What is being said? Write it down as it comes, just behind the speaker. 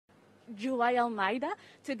João Almeida.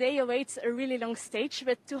 Today awaits a really long stage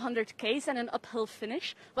with 200 Ks and an uphill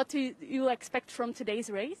finish. What do you expect from today's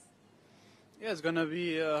race? Yeah, it's gonna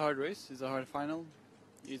be a hard race. It's a hard final.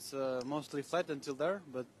 It's mostly flat until there,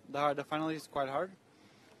 but the final is quite hard.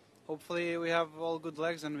 Hopefully we have all good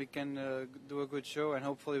legs and we can do a good show, and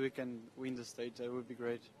hopefully we can win the stage. That would be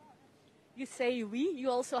great. You say we. You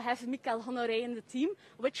also have Michael Honoré in the team.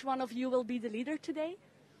 Which one of you will be the leader today?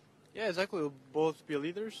 Yeah, exactly. We'll both be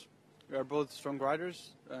leaders. We are both strong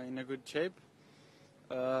riders in a good shape.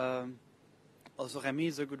 Also, Remy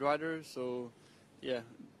is a good rider, so yeah,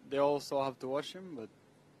 they also have to watch him. But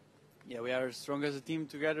yeah, we are strong as a team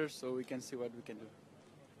together, so we can see what we can do.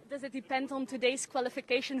 Does it depend on today's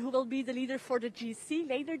qualification who will be the leader for the GC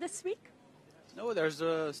later this week? No, there's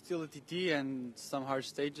still a TT and some hard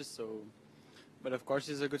stages, so. But of course,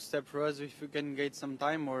 it's a good step for us. If we can get some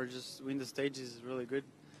time or just win the stage, is really good.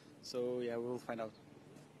 So yeah, we'll find out.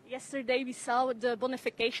 Yesterday we saw the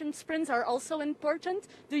bonification sprints are also important.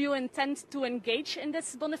 Do you intend to engage in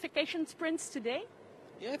this bonification sprints today?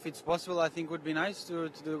 Yeah, if it's possible, I think it would be nice to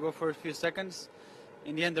go for a few seconds.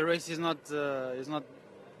 In the end, the race is not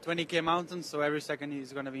 20k mountain, so every second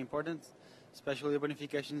is going to be important, especially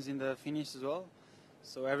bonifications in the finish as well.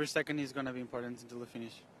 So every second is going to be important until the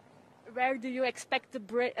finish. Where do you expect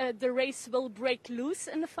the race will break loose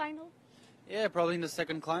in the final? Yeah, probably in the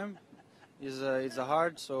second climb. It's a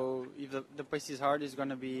hard, so if the pace is hard, it's going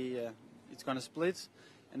to be it's going to split,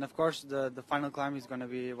 and of course the final climb is going to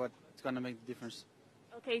be what's going to make the difference.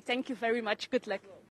 Okay, thank you very much. Good luck.